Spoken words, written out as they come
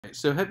Alright,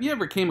 so have you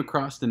ever came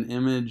across an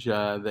image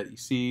that you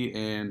see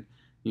and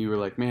you were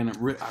like, man, I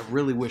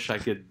really wish I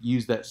could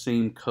use that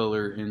same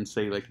color in,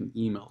 say, like an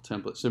email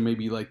template. So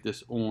maybe like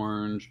this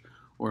orange,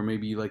 or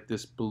maybe like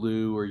this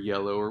blue or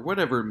yellow, or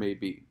whatever it may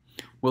be.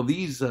 Well,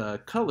 these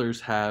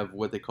colors have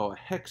what they call a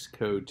hex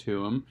code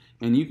to them,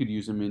 and you could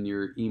use them in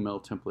your email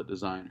template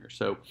designer.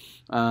 So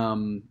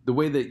the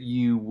way that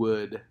you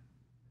would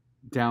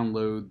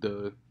download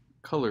the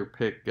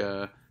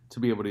ColorPick to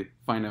be able to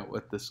find out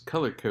what this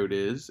color code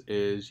is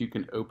you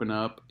can open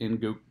up in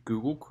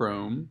Google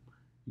Chrome.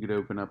 You could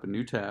open up a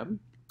new tab,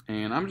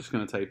 and I'm just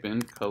going to type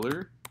in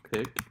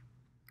ColorPick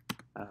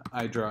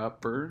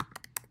Eyedropper,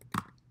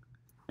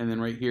 and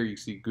then right here you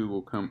see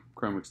Google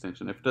Chrome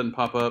extension. If it doesn't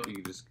pop up, you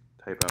can just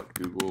type out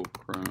Google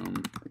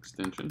Chrome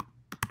extension.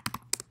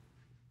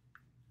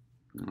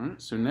 All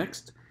right, so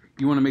next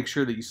you want to make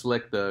sure that you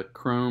select the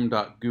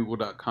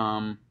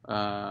chrome.google.com. You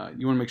want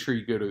to make sure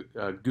you go to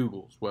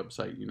Google's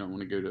website. You don't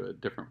want to go to a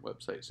different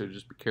website, so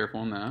just be careful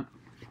on that.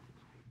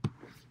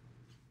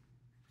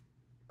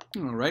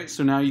 All right,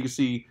 so now you can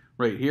see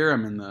right here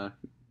I'm in the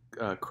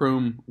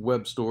Chrome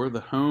web store,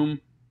 the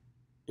home,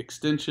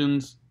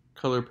 extensions,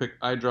 ColorPick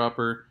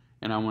Eyedropper,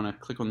 and I want to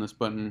click on this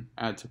button,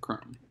 add to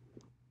Chrome.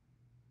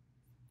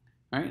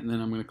 All right, and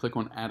then I'm going to click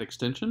on add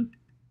extension.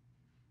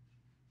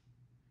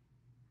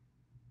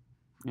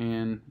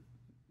 And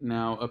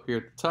now up here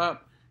at the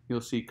top,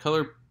 you'll see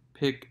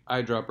ColorPick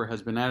Eyedropper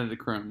has been added to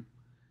Chrome.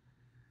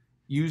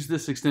 Use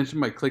this extension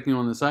by clicking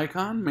on this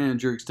icon.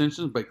 Manage your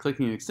extensions by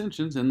clicking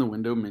extensions in the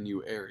window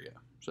menu area.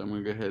 So I'm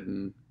going to go ahead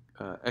and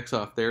X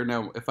off there.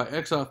 Now, if I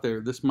X off there,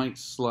 this might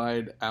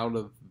slide out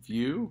of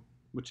view,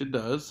 which it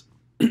does.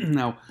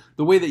 Now,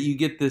 the way that you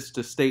get this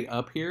to stay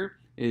up here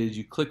is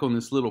you click on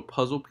this little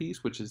puzzle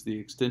piece, which is the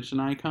extension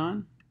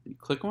icon. You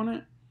click on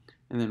it,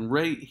 and then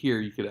right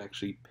here you could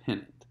actually pin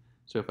it.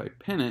 So if I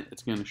pin it,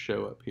 it's going to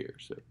show up here.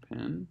 So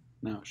pin,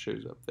 now it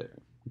shows up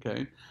there.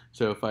 Okay.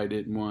 So if I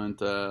didn't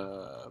want,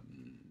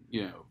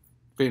 you know,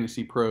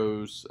 Fantasy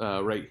Pros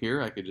right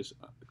here, I could just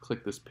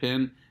click this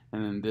pin,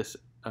 and then this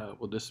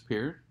will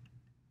disappear.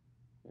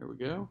 There we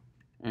go.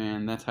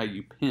 And that's how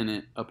you pin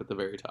it up at the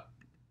very top.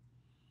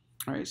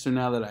 All right. So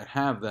now that I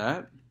have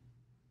that,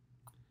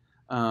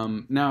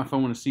 now if I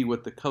want to see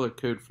what the color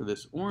code for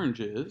this orange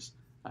is,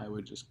 I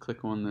would just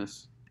click on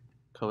this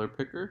color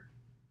picker.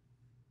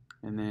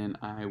 And then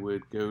I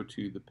would go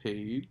to the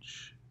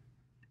page.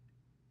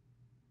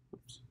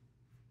 Oops.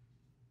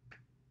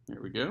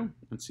 There we go.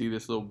 And see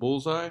this little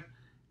bullseye.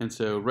 And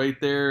so right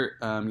there,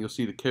 you'll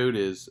see the code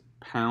is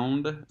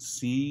pound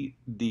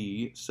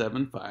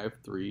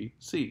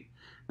CD753C.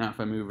 Now if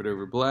I move it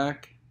over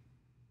black,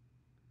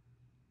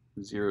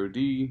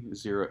 0D,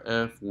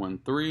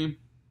 0F13,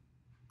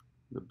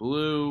 the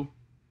blue,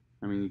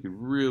 I mean, you could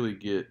really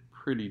get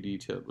pretty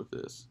detailed with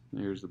this.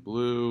 There's the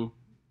blue.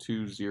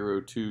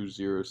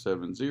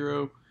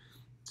 202070.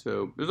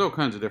 So there's all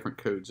kinds of different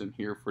codes in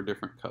here for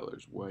different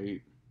colors.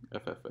 White,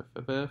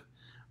 FFFFF.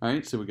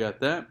 Alright, so we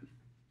got that.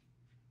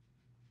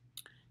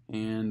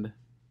 And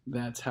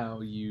that's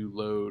how you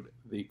load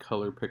the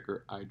Color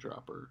Picker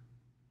Eyedropper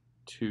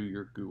to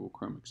your Google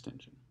Chrome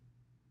extension.